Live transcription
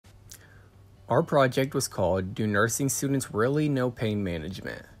Our project was called, Do Nursing Students Really Know Pain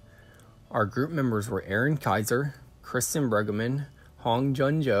Management? Our group members were Aaron Kaiser, Kristen Bruggeman, Hong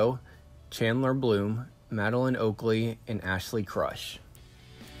Jun Jo, Chandler Bloom, Madeline Oakley, and Ashley Crush.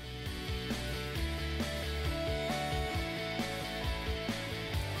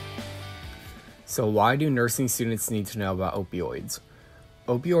 So why do nursing students need to know about opioids?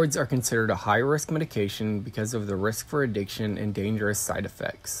 Opioids are considered a high-risk medication because of the risk for addiction and dangerous side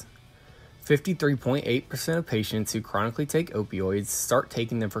effects. 53.8% of patients who chronically take opioids start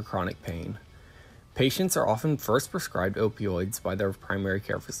taking them for chronic pain. Patients are often first prescribed opioids by their primary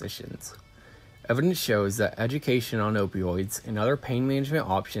care physicians. Evidence shows that education on opioids and other pain management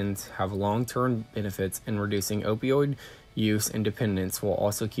options have long-term benefits in reducing opioid use and dependence while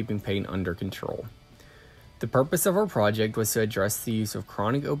also keeping pain under control. The purpose of our project was to address the use of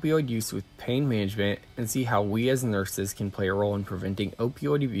chronic opioid use with pain management and see how we as nurses can play a role in preventing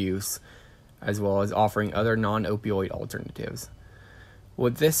opioid abuse as well as offering other non-opioid alternatives.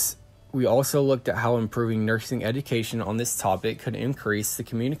 With this, we also looked at how improving nursing education on this topic could increase the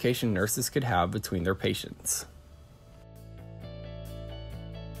communication nurses could have between their patients.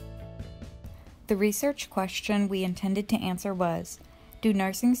 The research question we intended to answer was, do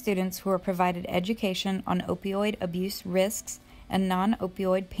nursing students who are provided education on opioid abuse risks and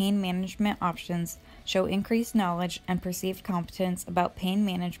non-opioid pain management options show increased knowledge and perceived competence about pain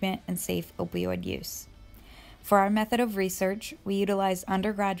management and safe opioid use? For our method of research, we utilized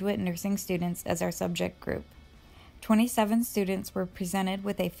undergraduate nursing students as our subject group. 27 students were presented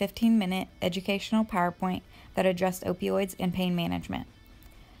with a 15-minute educational PowerPoint that addressed opioids and pain management.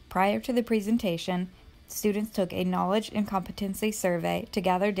 Prior to the presentation, students took a knowledge and competency survey to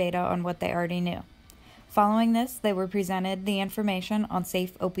gather data on what they already knew. Following this, they were presented the information on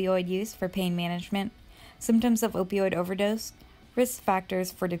safe opioid use for pain management, symptoms of opioid overdose, risk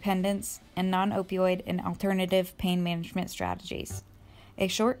factors for dependence, and non-opioid and alternative pain management strategies. A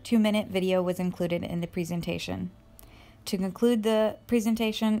short 2-minute video was included in the presentation. To conclude the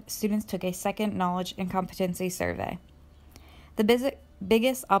presentation, students took a second knowledge and competency survey. The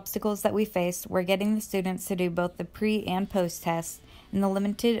biggest obstacles that we faced were getting the students to do both the pre- and post-tests and the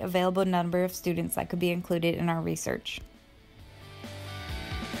limited available number of students that could be included in our research.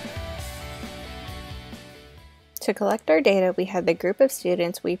 To collect our data, we had the group of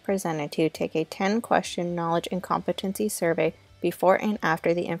students we presented to take a 10-question knowledge and competency survey before and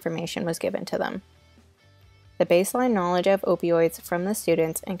after the information was given to them. The baseline knowledge of opioids from the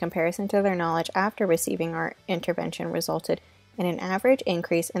students in comparison to their knowledge after receiving our intervention resulted in an average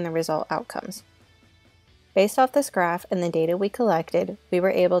increase in the result outcomes. Based off this graph and the data we collected, we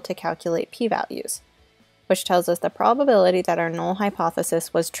were able to calculate p-values, which tells us the probability that our null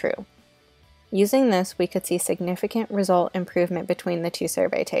hypothesis was true. Using this, we could see significant result improvement between the two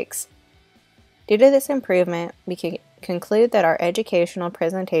survey takes. Due to this improvement, we can conclude that our educational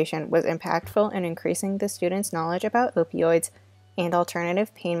presentation was impactful in increasing the students' knowledge about opioids and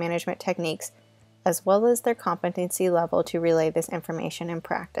alternative pain management techniques, as well as their competency level to relay this information in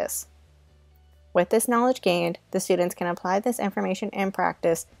practice. With this knowledge gained, the students can apply this information in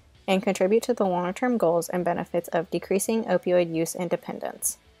practice and contribute to the long-term goals and benefits of decreasing opioid use and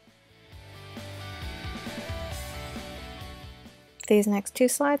dependence. These next two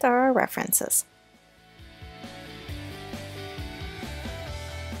slides are our references.